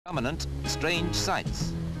Prominent, strange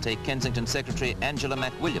sights. Take Kensington Secretary Angela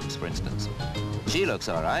McWilliams, for instance. She looks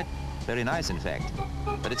all right, very nice in fact,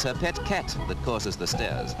 but it's her pet cat that causes the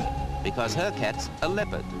stares, because her cat's a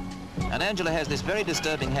leopard. And Angela has this very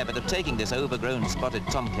disturbing habit of taking this overgrown spotted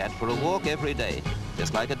tomcat for a walk every day,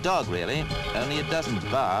 just like a dog really, only it doesn't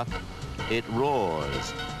bark, it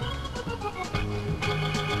roars.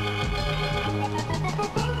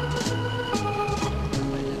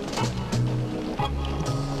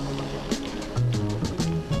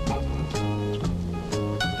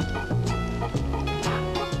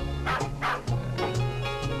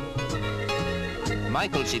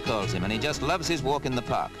 Michael, she calls him, and he just loves his walk in the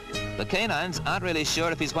park. The canines aren't really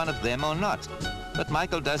sure if he's one of them or not, but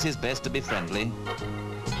Michael does his best to be friendly.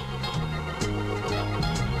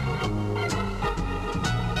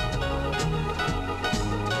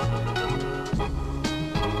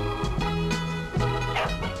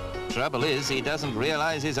 Trouble is, he doesn't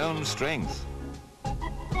realize his own strength.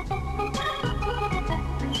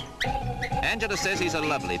 Angela says he's a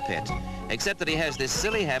lovely pet, except that he has this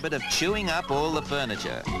silly habit of chewing up all the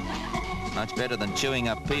furniture. Much better than chewing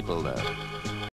up people, though.